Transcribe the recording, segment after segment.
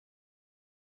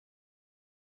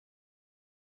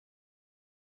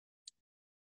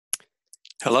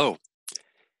Hello,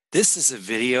 this is a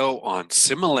video on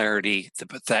similarity, the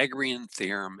Pythagorean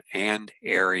theorem, and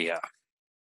area.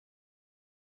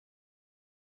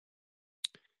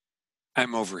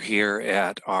 I'm over here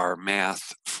at our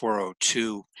Math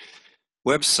 402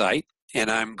 website,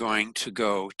 and I'm going to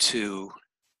go to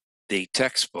the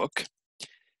textbook,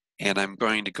 and I'm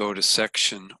going to go to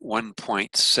section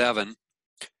 1.7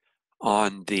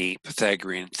 on the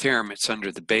Pythagorean theorem. It's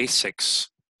under the basics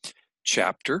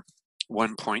chapter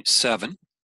 1.7.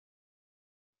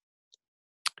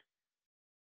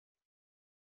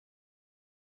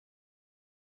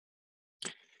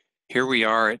 Here we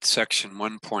are at section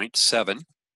 1.7.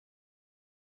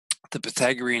 The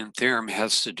Pythagorean theorem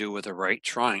has to do with a right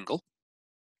triangle.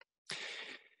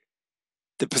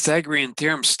 The Pythagorean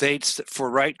theorem states that for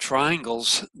right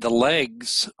triangles, the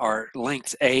legs are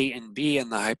length A and B and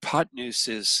the hypotenuse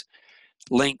is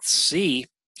length C.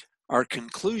 Our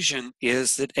conclusion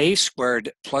is that A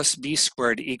squared plus B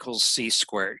squared equals C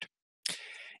squared.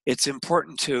 It's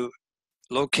important to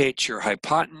locate your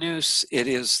hypotenuse. It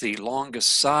is the longest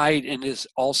side and is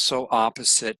also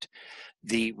opposite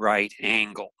the right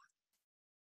angle.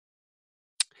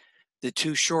 The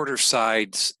two shorter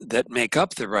sides that make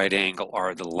up the right angle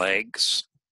are the legs.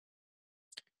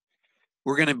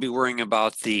 We're going to be worrying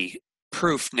about the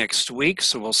proof next week,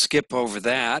 so we'll skip over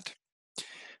that.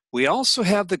 We also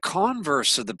have the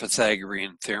converse of the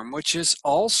Pythagorean theorem, which is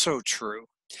also true.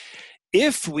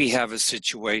 If we have a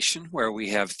situation where we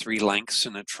have three lengths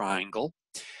in a triangle,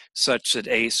 such that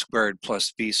A squared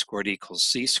plus B squared equals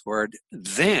C squared,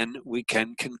 then we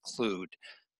can conclude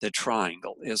the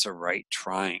triangle is a right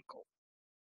triangle.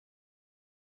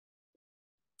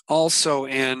 Also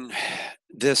in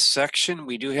this section,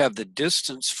 we do have the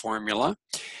distance formula,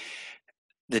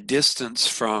 the distance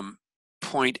from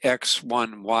point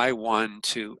x1, y1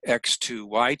 to x2,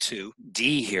 y2,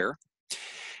 d here.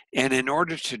 And in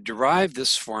order to derive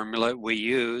this formula, we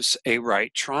use a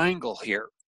right triangle here.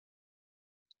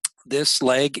 This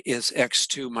leg is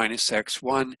x2 minus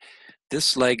x1.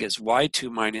 This leg is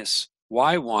y2 minus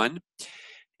y1.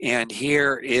 And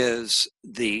here is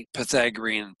the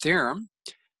Pythagorean theorem.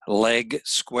 Leg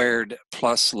squared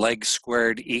plus leg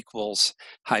squared equals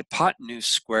hypotenuse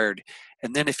squared.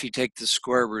 And then if you take the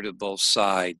square root of both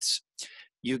sides,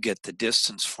 you get the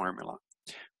distance formula.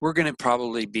 We're going to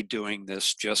probably be doing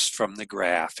this just from the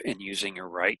graph and using a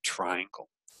right triangle.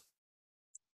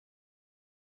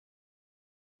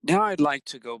 Now I'd like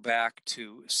to go back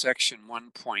to section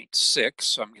 1.6.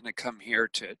 So I'm going to come here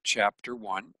to chapter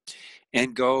 1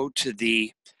 and go to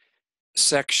the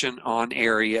section on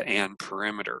area and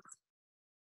perimeter.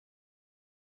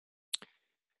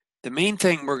 The main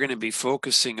thing we're going to be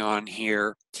focusing on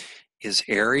here is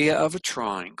area of a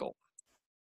triangle.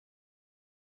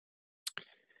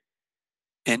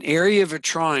 An area of a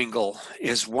triangle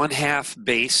is 1/2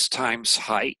 base times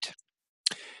height.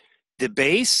 The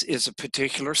base is a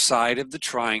particular side of the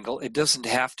triangle. It doesn't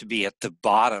have to be at the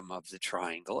bottom of the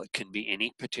triangle. It can be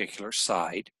any particular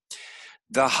side.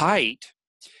 The height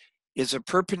is a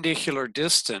perpendicular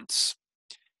distance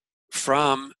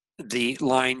from the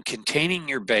line containing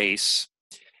your base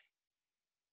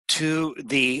to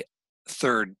the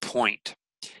third point.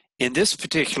 In this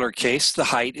particular case, the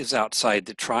height is outside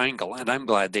the triangle, and I'm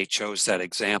glad they chose that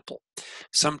example.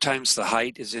 Sometimes the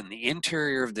height is in the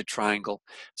interior of the triangle.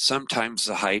 Sometimes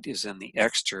the height is in the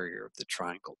exterior of the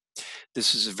triangle.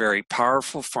 This is a very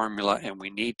powerful formula, and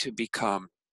we need to become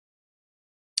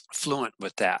fluent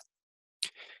with that.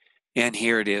 And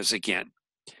here it is again.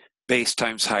 Base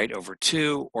times height over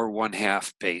 2, or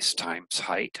 1/2 base times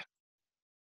height.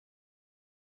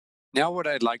 Now what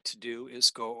I'd like to do is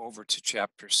go over to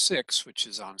chapter 6, which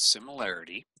is on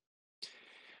similarity.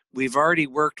 We've already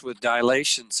worked with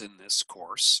dilations in this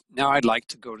course. Now I'd like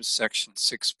to go to section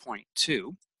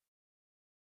 6.2.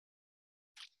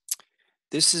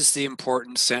 This is the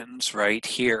important sentence right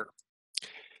here.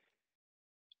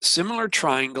 Similar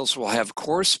triangles will have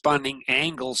corresponding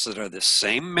angles that are the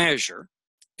same measure,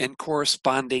 and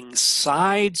corresponding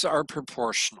sides are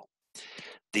proportional.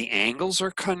 The angles are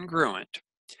congruent.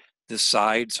 The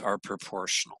sides are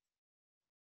proportional.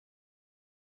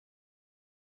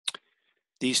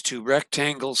 These two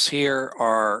rectangles here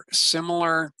are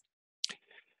similar.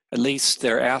 At least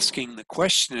they're asking the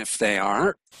question if they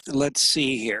are. Let's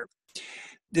see here.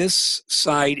 This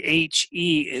side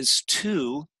HE is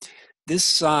 2. This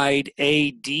side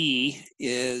AD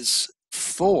is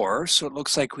 4. So it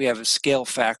looks like we have a scale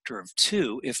factor of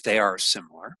 2 if they are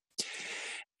similar.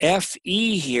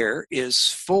 FE here is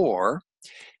 4.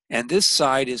 And this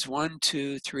side is 1,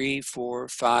 2, 3, 4,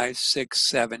 5, 6,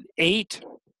 7, 8.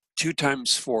 2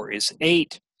 times 4 is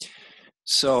 8.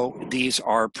 So these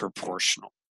are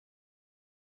proportional.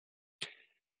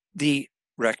 The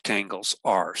rectangles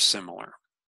are similar.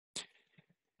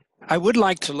 I would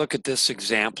like to look at this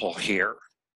example here.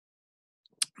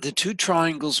 The two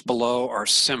triangles below are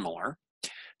similar.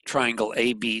 Triangle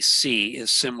ABC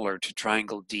is similar to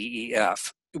triangle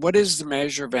DEF. What is the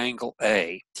measure of angle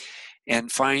A?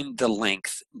 And find the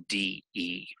length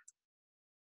DE.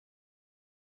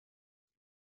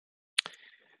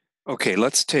 Okay,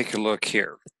 let's take a look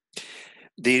here.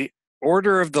 The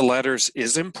order of the letters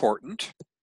is important.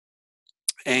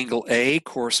 Angle A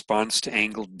corresponds to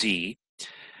angle D,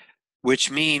 which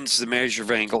means the measure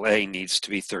of angle A needs to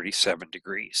be 37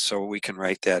 degrees. So we can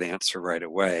write that answer right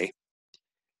away.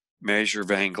 Measure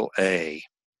of angle A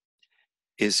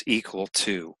is equal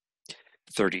to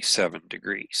 37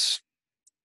 degrees.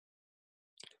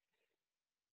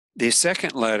 The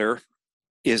second letter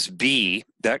is B.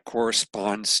 That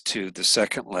corresponds to the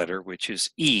second letter, which is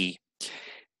E.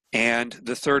 And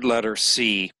the third letter,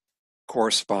 C,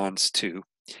 corresponds to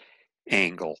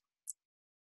angle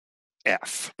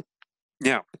F.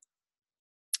 Now,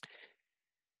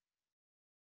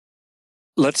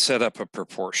 let's set up a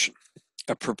proportion.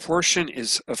 A proportion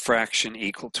is a fraction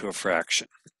equal to a fraction.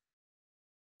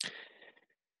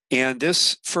 And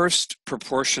this first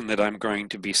proportion that I'm going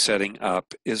to be setting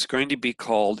up is going to be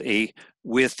called a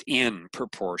within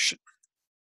proportion.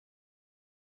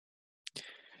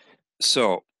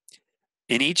 So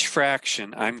in each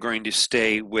fraction, I'm going to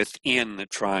stay within the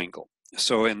triangle.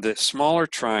 So in the smaller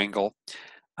triangle,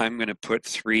 I'm going to put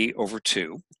 3 over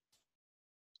 2.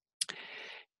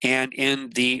 And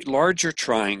in the larger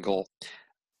triangle,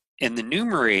 in the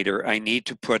numerator, I need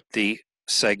to put the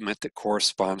segment that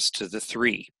corresponds to the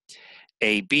 3.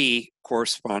 AB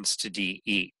corresponds to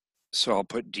DE, so I'll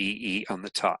put DE on the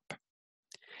top.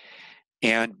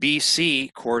 And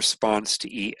BC corresponds to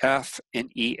EF,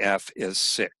 and EF is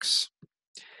 6.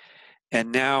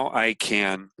 And now I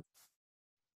can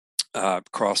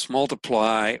cross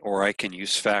multiply, or I can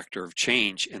use factor of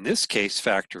change. In this case,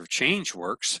 factor of change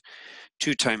works.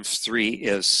 2 times 3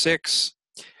 is 6.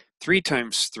 3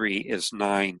 times 3 is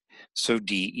 9, so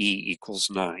DE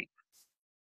equals 9.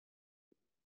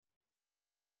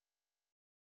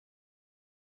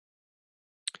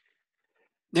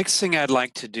 Next thing I'd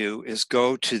like to do is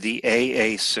go to the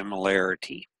AA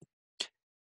similarity.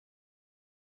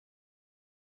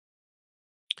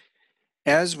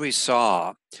 As we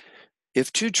saw,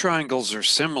 if two triangles are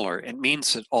similar, it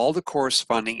means that all the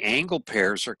corresponding angle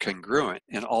pairs are congruent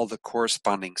and all the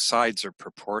corresponding sides are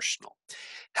proportional.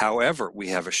 However, we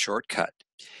have a shortcut.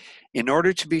 In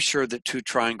order to be sure that two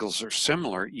triangles are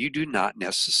similar, you do not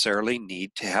necessarily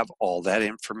need to have all that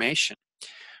information.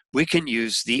 We can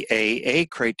use the AA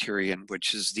criterion,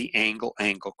 which is the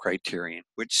angle-angle criterion,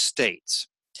 which states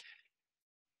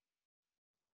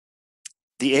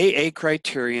the AA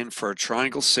criterion for a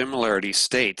triangle similarity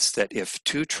states that if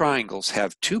two triangles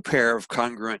have two pair of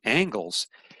congruent angles,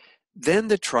 then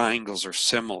the triangles are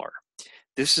similar.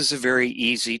 This is a very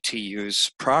easy to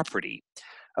use property.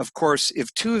 Of course,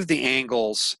 if two of the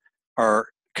angles are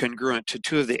congruent to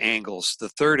two of the angles, the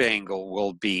third angle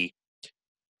will be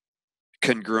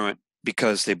congruent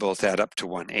because they both add up to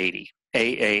 180.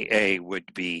 AAA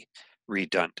would be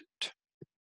redundant.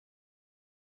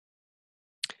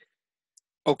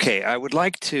 Okay, I would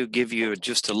like to give you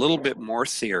just a little bit more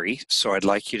theory, so I'd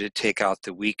like you to take out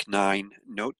the week 9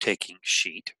 note-taking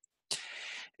sheet.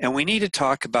 And we need to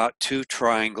talk about two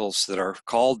triangles that are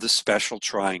called the special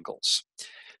triangles.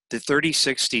 The 30,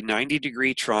 60,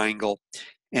 90-degree triangle,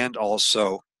 and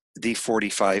also the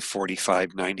 45, 45,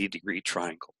 90-degree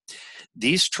triangle.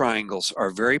 These triangles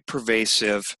are very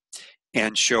pervasive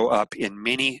and show up in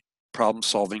many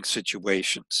problem-solving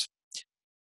situations.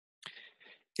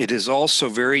 It is also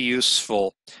very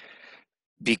useful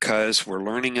because we're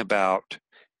learning about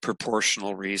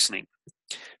proportional reasoning.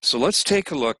 So let's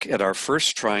take a look at our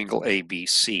first triangle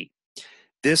ABC.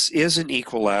 This is an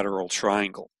equilateral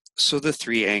triangle, so the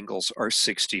three angles are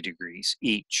 60 degrees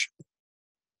each.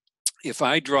 If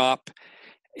I drop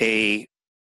a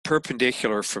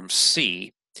perpendicular from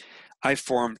C, I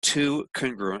form two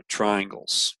congruent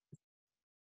triangles.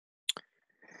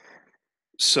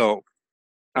 So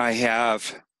I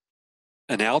have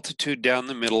an altitude down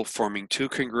the middle forming two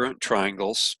congruent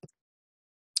triangles.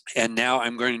 And now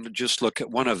I'm going to just look at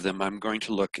one of them. I'm going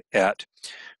to look at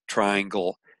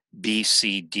triangle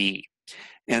BCD.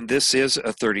 And this is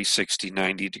a 30, 60,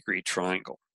 90-degree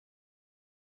triangle.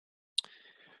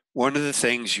 One of the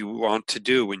things you want to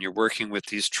do when you're working with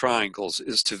these triangles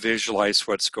is to visualize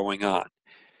what's going on.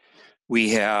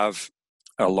 We have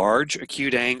a large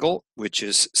acute angle, which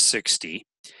is 60,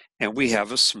 and we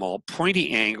have a small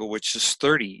pointy angle, which is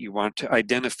 30. You want to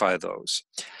identify those.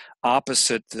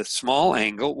 Opposite the small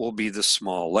angle will be the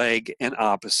small leg, and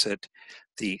opposite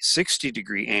the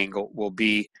 60-degree angle will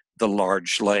be the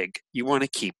large leg. You want to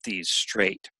keep these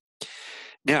straight.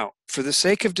 Now, for the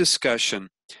sake of discussion,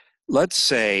 let's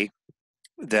say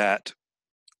that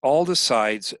all the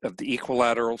sides of the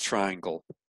equilateral triangle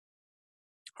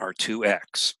are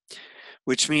 2x,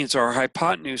 which means our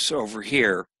hypotenuse over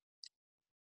here,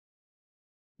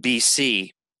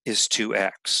 BC, is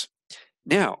 2x.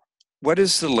 Now, what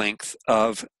is the length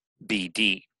of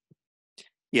BD?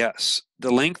 Yes,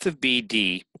 the length of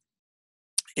BD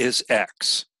is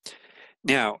x.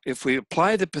 Now, if we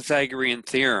apply the Pythagorean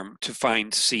theorem to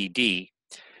find CD,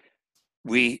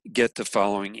 we get the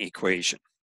following equation.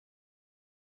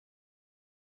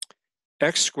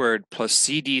 X squared plus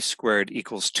CD squared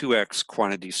equals 2x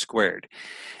quantity squared.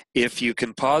 If you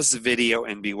can pause the video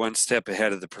and be one step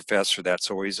ahead of the professor, that's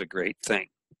always a great thing.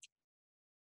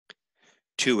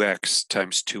 2x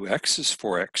times 2x is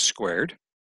 4x squared.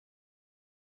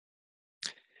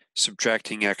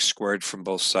 Subtracting x squared from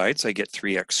both sides, I get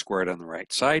 3x squared on the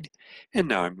right side, and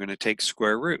now I'm going to take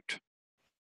square root.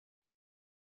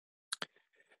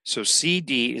 So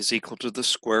CD is equal to the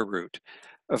square root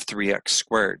of 3x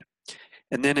squared.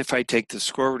 And then if I take the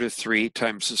square root of 3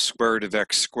 times the square root of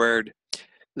x squared,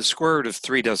 the square root of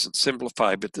 3 doesn't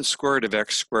simplify, but the square root of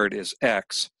x squared is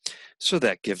x, so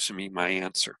that gives me my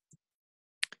answer.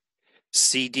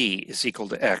 CD is equal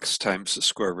to x times the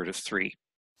square root of 3.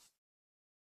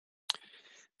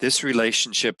 This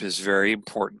relationship is very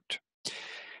important.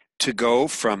 To go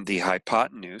from the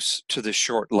hypotenuse to the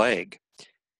short leg,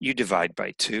 you divide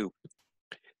by 2.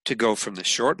 To go from the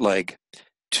short leg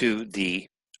to the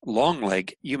long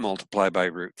leg, you multiply by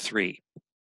root 3.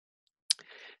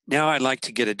 Now I'd like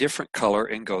to get a different color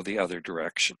and go the other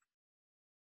direction.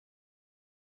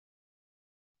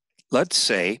 Let's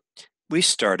say we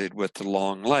started with the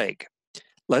long leg.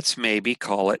 Let's maybe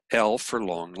call it L for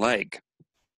long leg.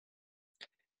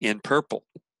 In purple.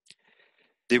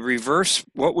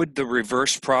 What would the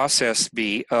reverse process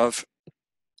be of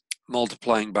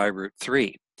multiplying by root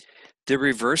 3? The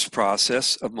reverse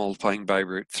process of multiplying by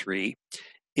root 3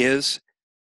 is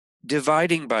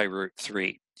dividing by root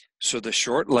 3. So the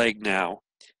short leg now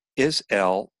is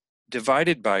L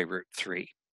divided by root 3.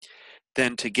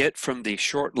 Then to get from the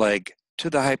short leg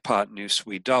to the hypotenuse,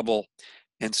 we double,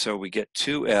 and so we get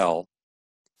 2L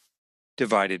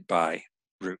divided by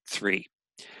root 3.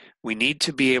 We need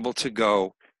to be able to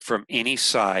go from any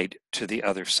side to the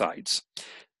other sides.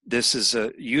 This is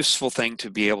a useful thing to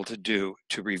be able to do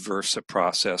to reverse a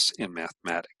process in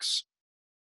mathematics.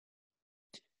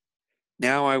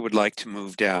 Now I would like to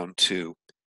move down to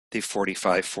the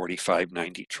 45, 45,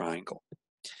 90 triangle.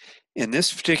 In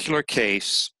this particular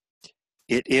case,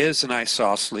 it is an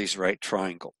isosceles right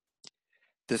triangle.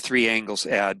 The three angles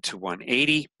add to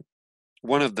 180.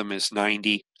 One of them is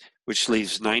 90, which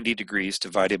leaves 90 degrees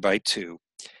divided by 2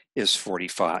 is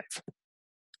 45.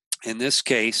 In this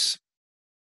case,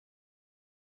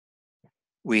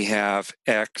 we have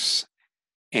x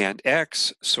and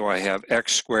x, so I have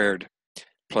x squared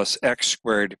plus x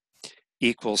squared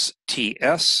equals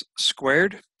ts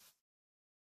squared,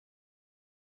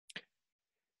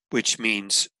 which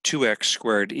means 2x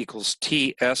squared equals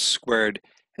ts squared,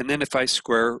 and then if I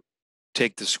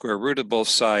take the square root of both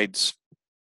sides,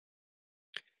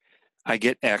 I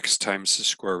get x times the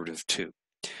square root of 2.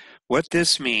 What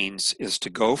this means is to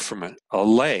go from a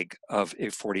leg of a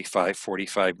 45,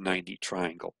 45, 90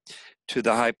 triangle to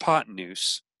the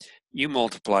hypotenuse, you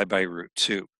multiply by root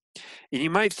 2. And you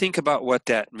might think about what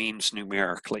that means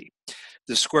numerically.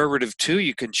 The square root of 2,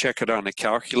 you can check it on a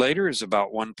calculator, is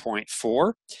about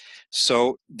 1.4.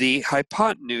 So the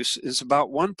hypotenuse is about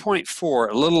 1.4,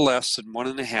 a little less than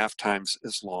 1.5 times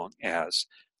as long as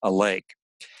a leg.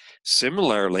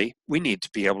 Similarly, we need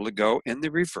to be able to go in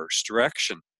the reverse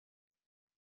direction.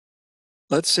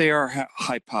 Let's say our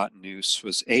hypotenuse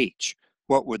was h.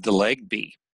 What would the leg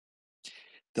be?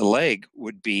 The leg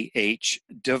would be h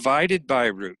divided by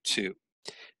root 2,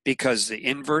 because the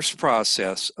inverse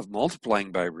process of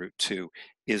multiplying by root 2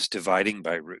 is dividing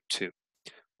by root 2.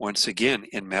 Once again,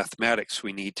 in mathematics,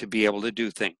 we need to be able to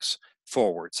do things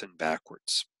forwards and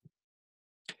backwards.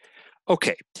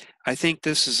 Okay, I think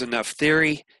this is enough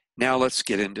theory. Now let's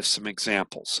get into some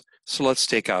examples. So let's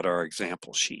take out our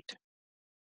example sheet.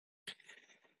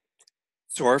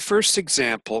 So our first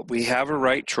example, we have a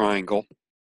right triangle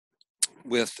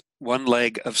with one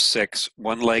leg of 6,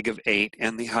 one leg of 8,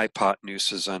 and the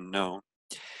hypotenuse is unknown.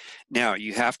 Now,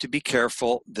 you have to be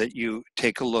careful that you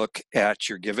take a look at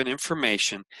your given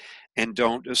information and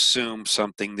don't assume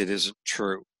something that isn't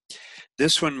true.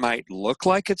 This one might look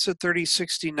like it's a 30,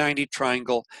 60, 90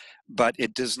 triangle, but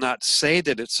it does not say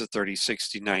that it's a 30,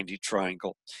 60, 90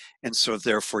 triangle, and so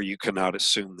therefore you cannot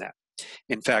assume that.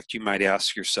 In fact, you might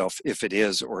ask yourself if it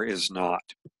is or is not.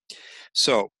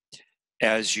 So,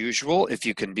 as usual, if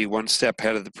you can be one step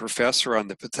ahead of the professor on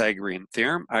the Pythagorean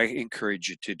theorem, I encourage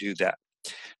you to do that.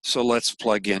 So let's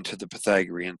plug into the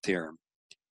Pythagorean theorem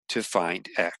to find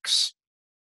x.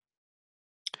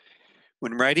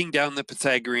 When writing down the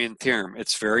Pythagorean theorem,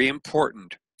 it's very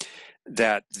important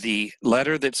that the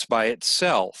letter that's by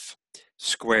itself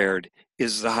squared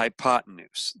is the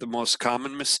hypotenuse. The most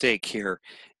common mistake here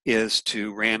is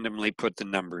to randomly put the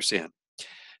numbers in.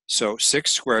 So 6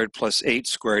 squared plus 8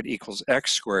 squared equals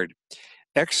x squared.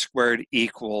 X squared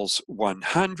equals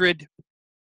 100,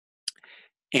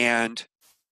 and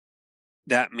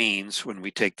that means when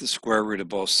we take the square root of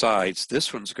both sides,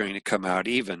 this one's going to come out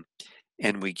even,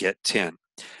 and we get 10.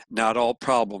 Not all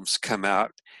problems come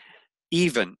out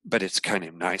even, but it's kind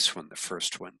of nice when the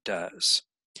first one does.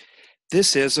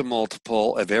 This is a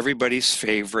multiple of everybody's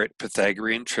favorite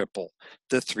Pythagorean triple,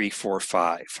 the 3, 4,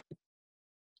 5.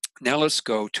 Now let's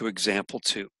go to example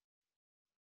 2.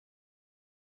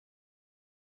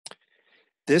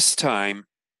 This time,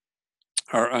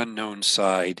 our unknown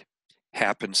side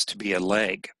happens to be a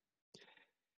leg.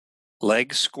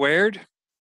 Leg squared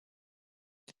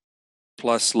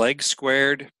plus leg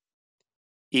squared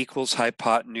equals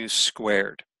hypotenuse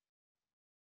squared.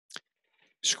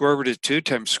 Square root of 2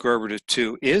 times square root of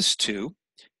 2 is 2,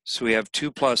 so we have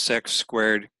 2 plus x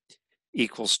squared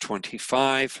equals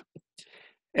 25.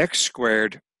 X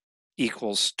squared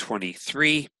equals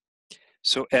 23,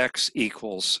 so x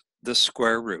equals the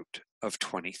square root of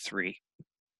 23.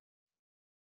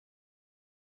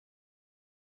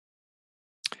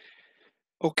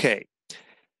 Okay,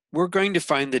 we're going to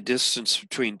find the distance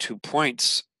between 2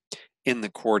 points in the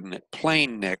coordinate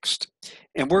plane next,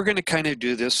 and we're going to kind of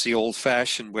do this the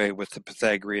old-fashioned way with the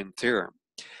Pythagorean theorem.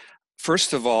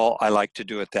 First of all, I like to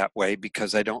do it that way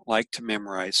because I don't like to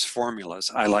memorize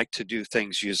formulas. I like to do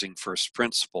things using first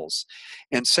principles.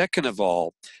 And second of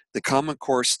all, the Common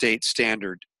Core State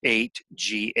Standard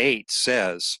 8G8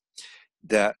 says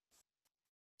that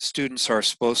students are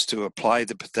supposed to apply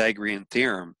the Pythagorean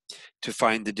theorem to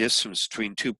find the distance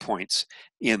between 2 points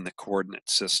in the coordinate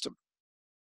system.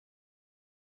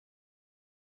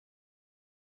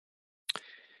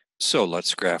 So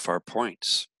let's graph our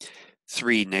points.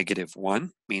 3,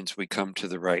 -1 means we come to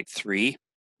the right 3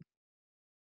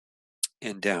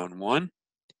 and down 1.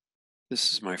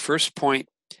 This is my first point.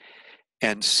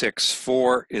 And 6,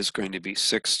 4 is going to be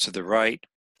 6 to the right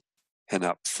and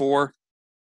up 4.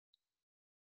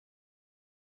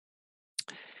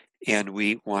 And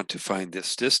we want to find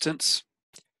this distance.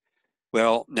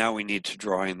 Well, now we need to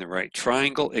draw in the right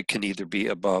triangle. It can either be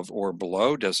above or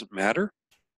below, doesn't matter.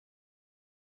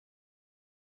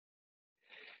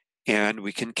 And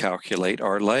we can calculate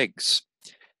our legs.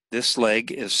 This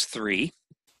leg is 3.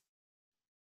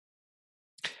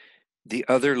 The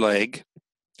other leg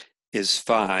is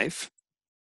 5.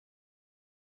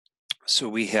 So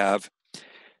we have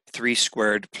 3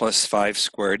 squared plus 5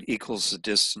 squared equals the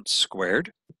distance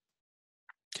squared.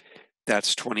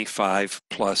 That's 25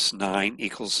 plus 9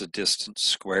 equals the distance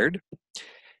squared.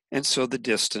 And so the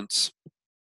distance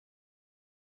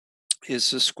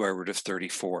is the square root of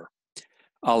 34.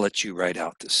 I'll let you write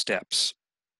out the steps.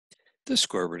 The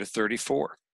square root of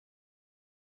 34.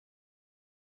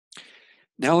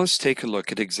 Now let's take a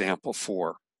look at example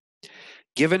 4.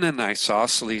 Given an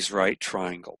isosceles right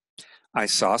triangle,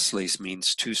 isosceles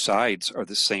means 2 sides are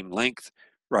the same length.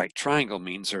 Right triangle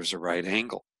means there's a right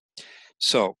angle.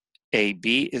 So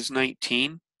AB is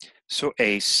 19, so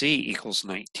AC equals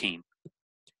 19.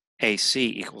 AC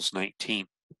equals 19.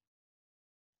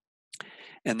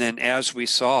 And then as we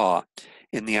saw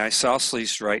in the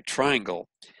isosceles right triangle,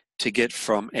 to get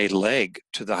from a leg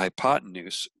to the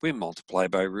hypotenuse, we multiply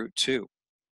by root 2.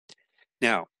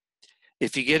 Now,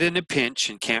 if you get in a pinch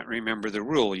and can't remember the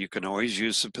rule, you can always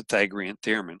use the Pythagorean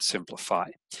theorem and simplify.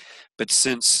 But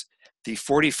since the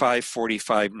 45,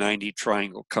 45, 90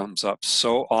 triangle comes up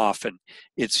so often,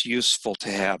 it's useful to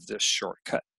have this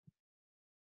shortcut.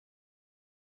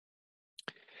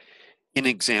 In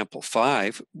example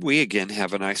 5, we again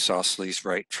have an isosceles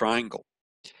right triangle.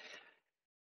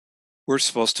 We're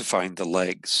supposed to find the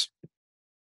legs.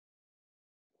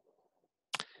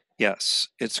 Yes,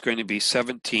 it's going to be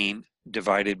 17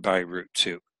 divided by root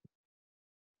 2.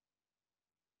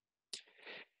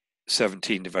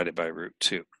 17 divided by root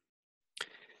 2.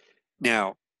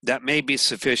 Now, That may be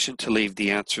sufficient to leave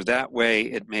the answer that way.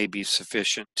 It may be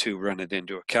sufficient to run it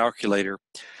into a calculator.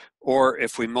 Or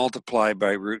if we multiply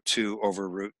by root 2 over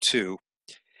root 2,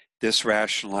 this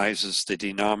rationalizes the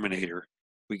denominator.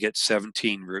 We get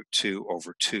 17 root 2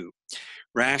 over 2.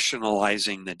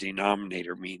 Rationalizing the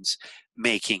denominator means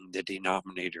making the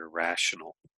denominator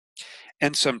rational.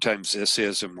 And sometimes this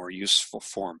is a more useful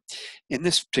form. In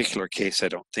this particular case, I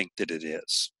don't think that it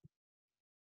is.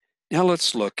 Now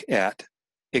let's look at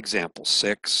example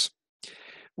 6.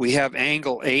 We have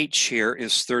angle H here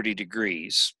is 30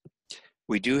 degrees.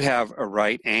 We do have a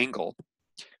right angle,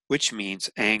 which means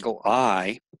angle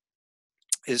I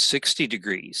is 60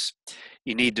 degrees.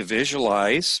 You need to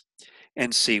visualize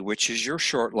and see which is your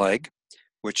short leg,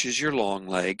 which is your long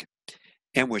leg,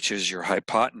 and which is your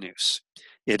hypotenuse.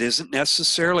 It isn't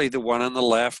necessarily the one on the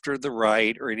left or the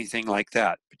right or anything like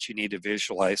that, but you need to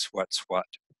visualize what's what.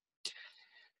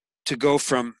 To go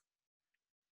from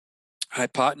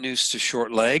hypotenuse to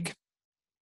short leg,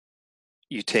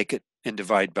 you take it and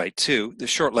divide by 2. The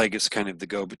short leg is kind of the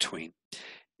go-between.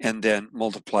 And then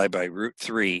multiply by root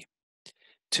 3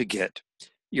 to get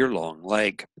your long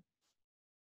leg.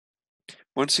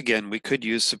 Once again, we could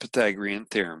use the Pythagorean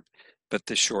theorem, but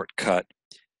the shortcut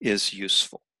is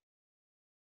useful.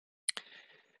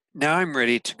 Now I'm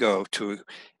ready to go to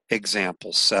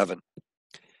example 7.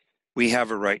 We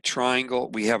have a right triangle.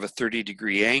 We have a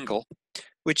 30-degree angle,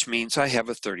 which means I have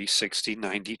a 30, 60,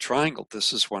 90 triangle.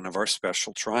 This is one of our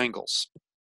special triangles.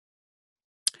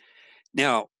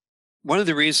 Now, one of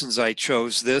the reasons I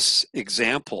chose this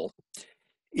example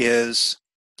is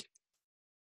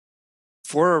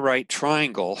for a right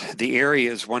triangle, the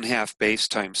area is 1/2 base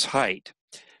times height.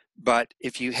 But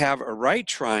if you have a right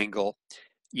triangle,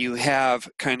 you have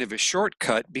kind of a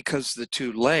shortcut because the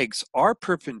two legs are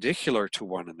perpendicular to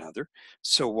one another.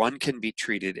 So one can be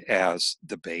treated as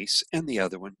the base and the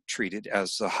other one treated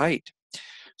as the height.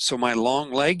 So my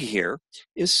long leg here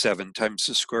is 7 times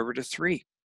the square root of 3.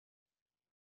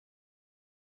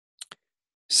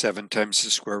 7 times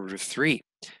the square root of 3.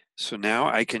 So now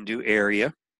I can do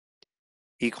area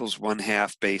equals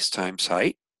 1/2 base times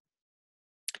height.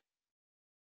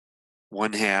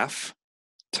 1/2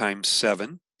 times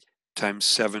 7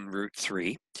 root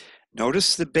 3.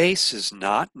 Notice the base is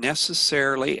not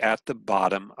necessarily at the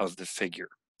bottom of the figure.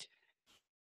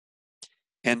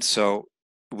 And so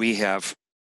we have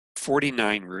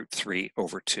 49 root 3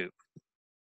 over 2.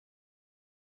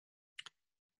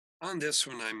 On this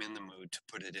one, I'm in the mood to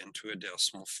put it into a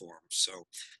decimal form. So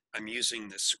I'm using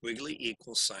the squiggly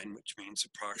equal sign, which means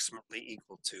approximately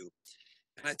equal to.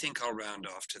 And I think I'll round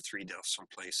off to 3 decimal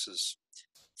places,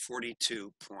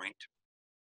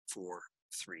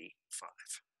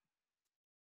 42.435.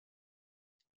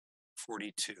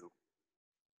 42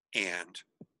 and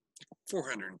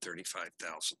 435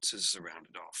 thousandths is the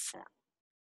rounded off form.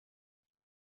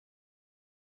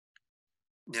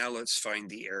 Now let's find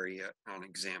the area on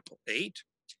example 8.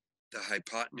 The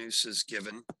hypotenuse is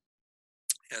given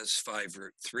as 5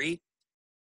 root 3.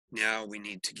 Now we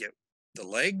need to get the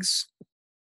legs.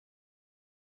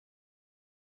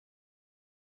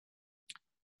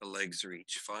 The legs are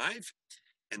each 5,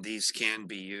 and these can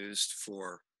be used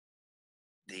for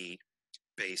the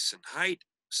base and height.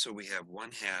 So we have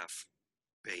 1/2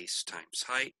 base times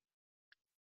height,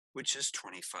 which is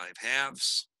 25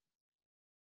 halves,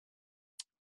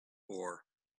 or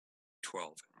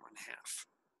 12 and 1/2.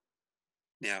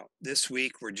 Now, this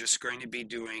week we're just going to be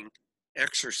doing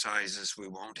exercises. We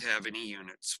won't have any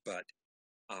units, but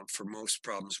for most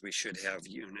problems we should have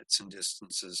units and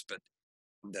distances, but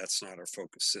that's not our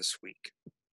focus this week.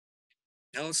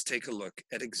 Now let's take a look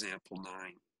at example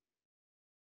 9.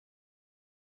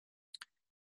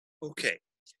 Okay,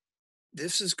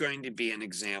 this is going to be an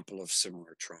example of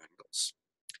similar triangles.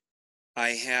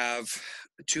 I have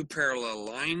 2 parallel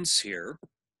lines here.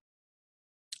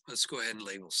 Let's go ahead and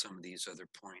label some of these other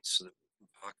points so that we can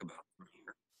talk about them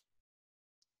here.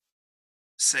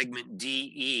 Segment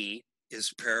DE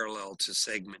is parallel to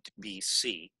segment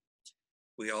BC.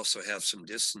 We also have some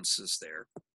distances there.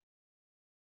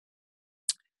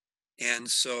 And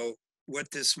so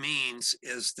what this means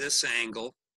is this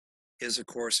angle is a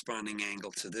corresponding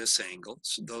angle to this angle.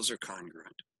 So those are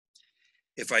congruent.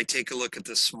 If I take a look at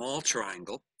the small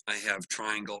triangle, I have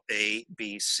triangle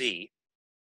ABC.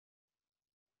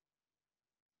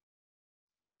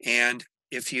 And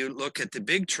if you look at the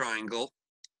big triangle,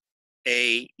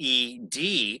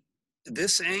 AED,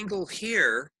 this angle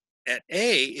here at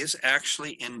A is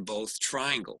actually in both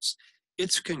triangles.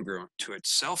 It's congruent to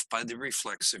itself by the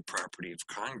reflexive property of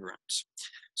congruence.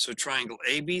 So triangle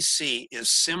ABC is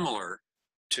similar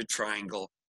to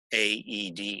triangle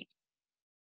AED.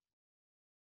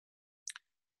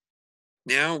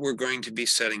 Now we're going to be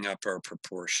setting up our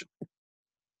proportion.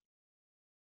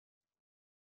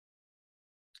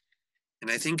 And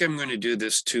I think I'm going to do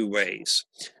this two ways,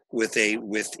 with a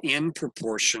within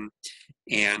proportion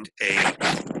and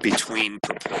a between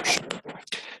proportion.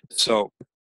 So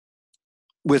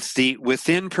with the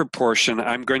within proportion,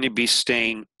 I'm going to be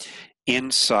staying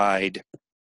inside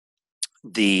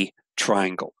the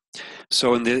triangle.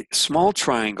 So in the small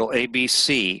triangle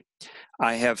ABC,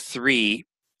 I have 3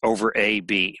 over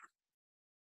AB.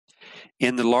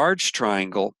 In the large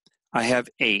triangle, I have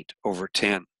 8 over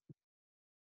 10,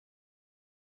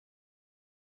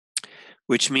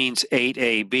 which means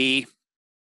 8AB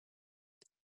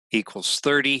equals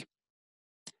 30.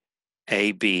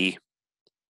 AB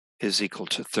is equal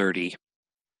to 30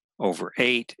 over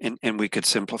 8, and we could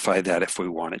simplify that if we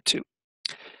wanted to.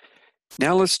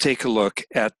 Now let's take a look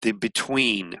at the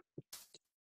between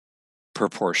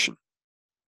proportion.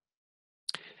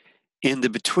 In the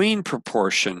between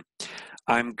proportion,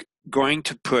 I'm going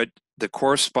to put the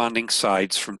corresponding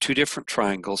sides from 2 different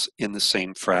triangles in the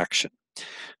same fraction.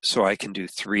 So I can do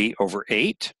 3 over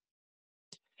 8,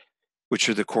 which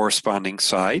are the corresponding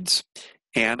sides.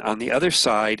 And on the other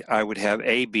side, I would have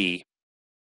AB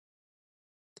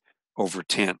over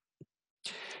 10.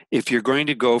 If you're going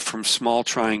to go from small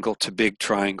triangle to big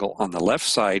triangle on the left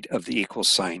side of the equal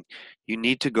sign, you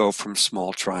need to go from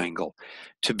small triangle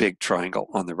to big triangle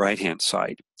on the right-hand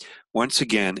side. Once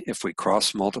again, if we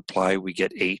cross multiply, we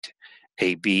get 8.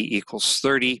 AB equals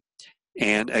 30.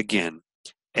 And again,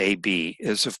 AB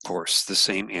is, of course, the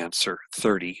same answer,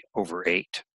 30 over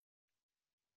 8.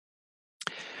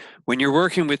 When you're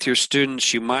working with your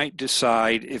students, you might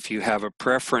decide if you have a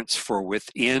preference for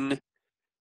within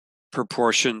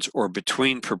proportions or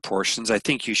between proportions. I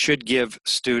think you should give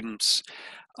students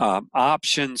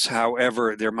options.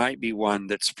 However, there might be one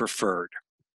that's preferred.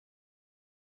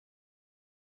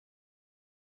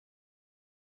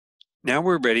 Now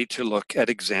we're ready to look at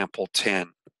example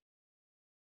 10.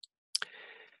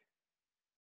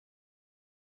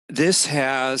 This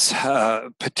has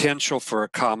potential for a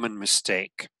common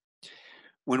mistake.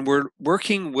 When we're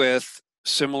working with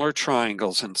similar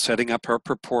triangles and setting up our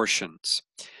proportions,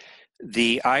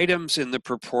 the items in the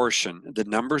proportion, the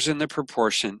numbers in the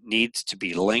proportion, needs to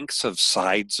be lengths of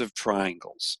sides of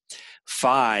triangles.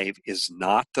 5 is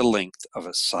not the length of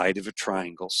a side of a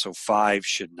triangle, so 5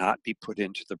 should not be put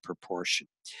into the proportion.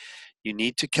 You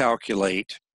need to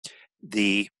calculate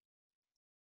the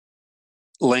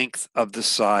length of the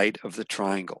side of the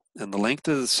triangle, and the length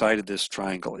of the side of this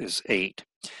triangle is 8.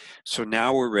 So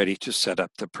now we're ready to set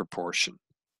up the proportion.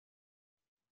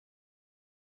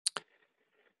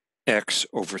 X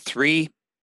over 3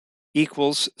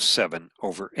 equals 7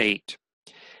 over 8.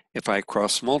 If I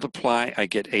cross multiply, I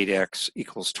get 8x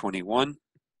equals 21.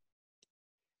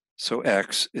 So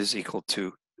x is equal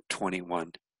to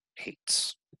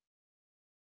 21/8.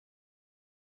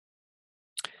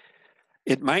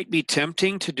 It might be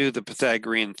tempting to do the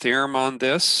Pythagorean theorem on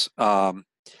this,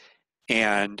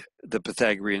 and the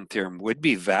Pythagorean theorem would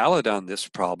be valid on this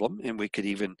problem, and we could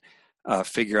even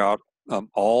figure out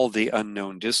all the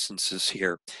unknown distances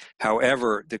here.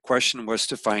 However, the question was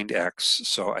to find x,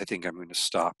 so I think I'm going to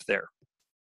stop there.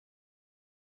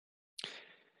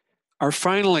 Our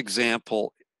final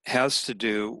example has to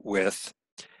do with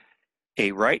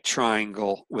a right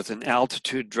triangle with an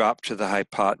altitude drop to the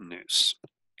hypotenuse,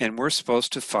 and we're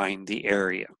supposed to find the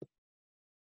area.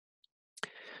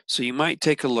 So you might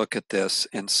take a look at this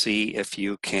and see if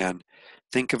you can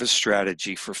think of a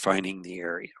strategy for finding the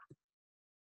area.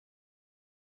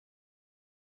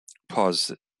 Pause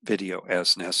the video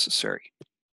as necessary.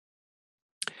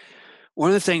 One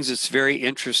of the things that's very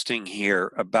interesting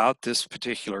here about this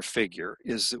particular figure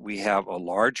is that we have a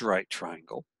large right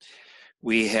triangle,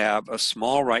 we have a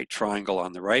small right triangle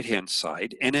on the right-hand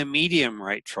side, and a medium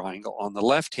right triangle on the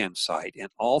left-hand side, and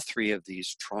all 3 of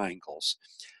these triangles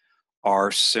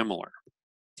are similar.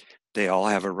 They all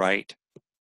have a right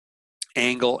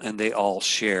angle, and they all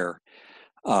share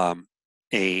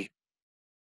a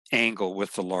angle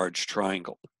with the large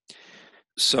triangle.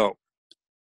 So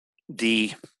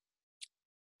the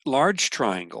large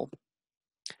triangle,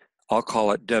 I'll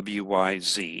call it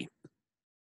WYZ,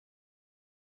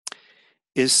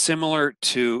 is similar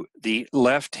to the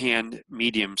left-hand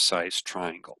medium-sized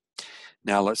triangle.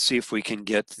 Now let's see if we can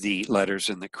get the letters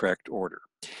in the correct order.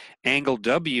 Angle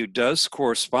W does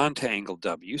correspond to angle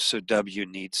W, so W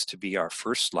needs to be our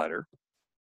first letter.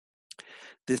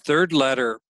 The third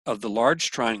letter of the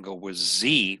large triangle was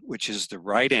Z, which is the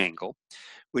right angle,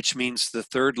 which means the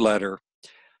third letter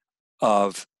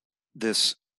of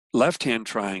this left-hand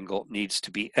triangle needs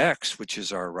to be X, which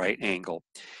is our right angle.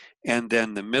 and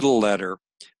then the middle letter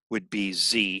would be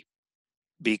Z,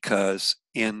 because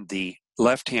in the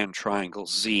left-hand triangle,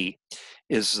 Z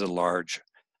is the large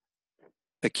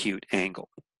acute angle.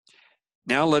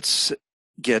 Now let's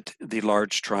get the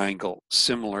large triangle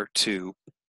similar to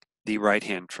the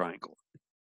right-hand triangle.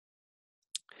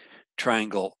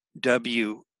 Triangle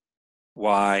WYZ,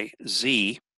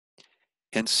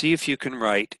 and see if you can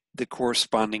write the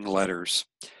corresponding letters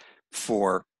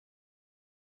for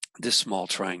this small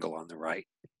triangle on the right.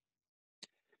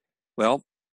 Well,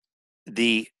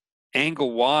 the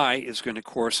angle Y is going to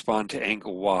correspond to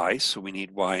angle Y, so we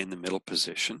need Y in the middle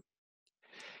position.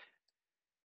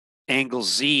 Angle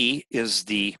Z is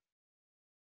the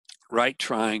right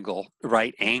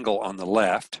angle on the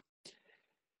left,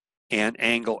 and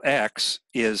angle X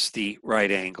is the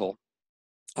right angle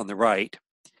on the right,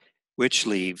 which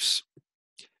leaves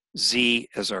Z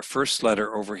as our first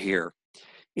letter over here.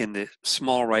 In the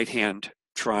small right-hand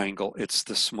triangle, it's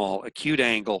the small acute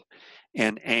angle,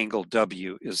 and angle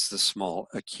W is the small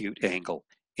acute angle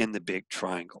in the big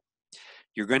triangle.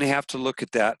 You're going to have to look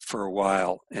at that for a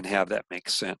while and have that make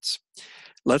sense.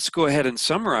 Let's go ahead and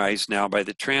summarize now by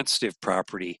the transitive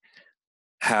property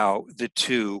how the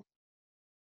two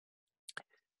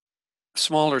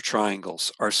smaller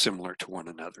triangles are similar to one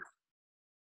another.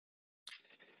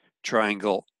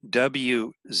 Triangle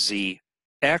WZX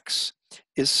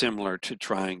is similar to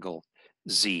triangle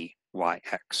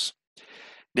ZYX.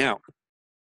 Now,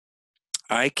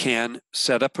 I can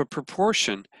set up a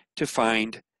proportion to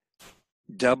find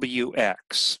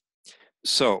WX.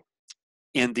 So,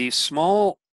 in the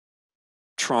small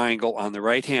triangle on the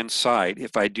right-hand side,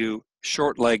 if I do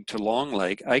short leg to long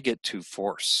leg, I get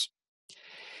 2/4.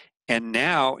 And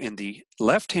now in the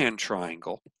left-hand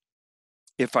triangle,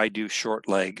 if I do short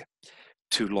leg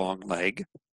to long leg,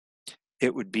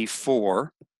 it would be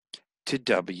 4 to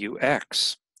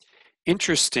WX.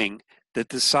 Interesting that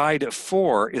the side of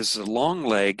 4 is the long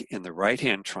leg in the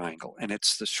right-hand triangle, and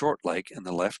it's the short leg in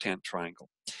the left-hand triangle.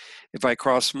 If I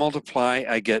cross multiply,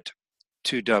 I get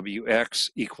 2WX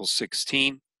equals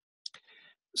 16.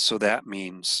 So that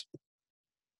means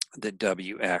that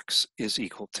WX is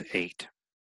equal to 8.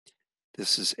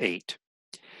 This is 8.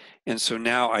 And so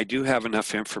now I do have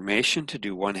enough information to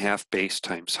do 1/2 base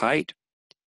times height.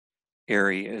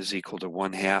 Area is equal to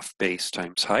 1/2 base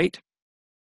times height.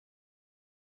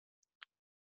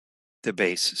 The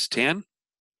base is 10.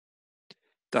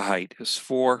 The height is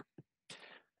 4.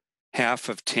 Half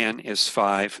of 10 is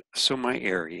 5, so my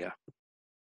area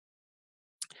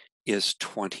is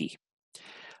 20.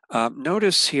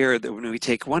 Notice here that when we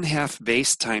take 1/2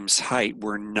 base times height,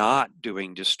 we're not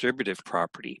doing distributive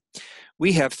property.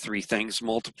 We have three things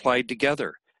multiplied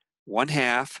together: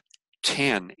 1/2,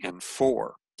 10, and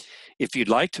 4. If you'd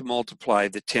like to multiply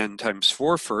the 10 times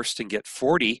 4 first and get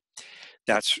 40,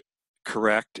 that's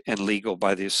correct and legal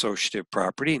by the associative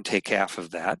property, and take half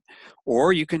of that.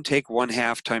 Or you can take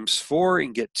 1/2 times 4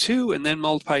 and get 2, and then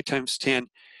multiply times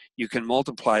 10. You can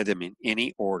multiply them in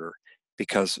any order,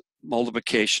 because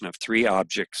multiplication of three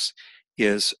objects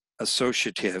is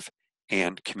associative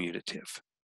and commutative.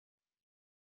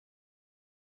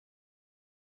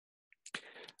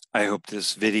 I hope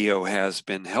this video has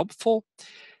been helpful.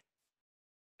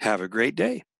 Have a great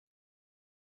day.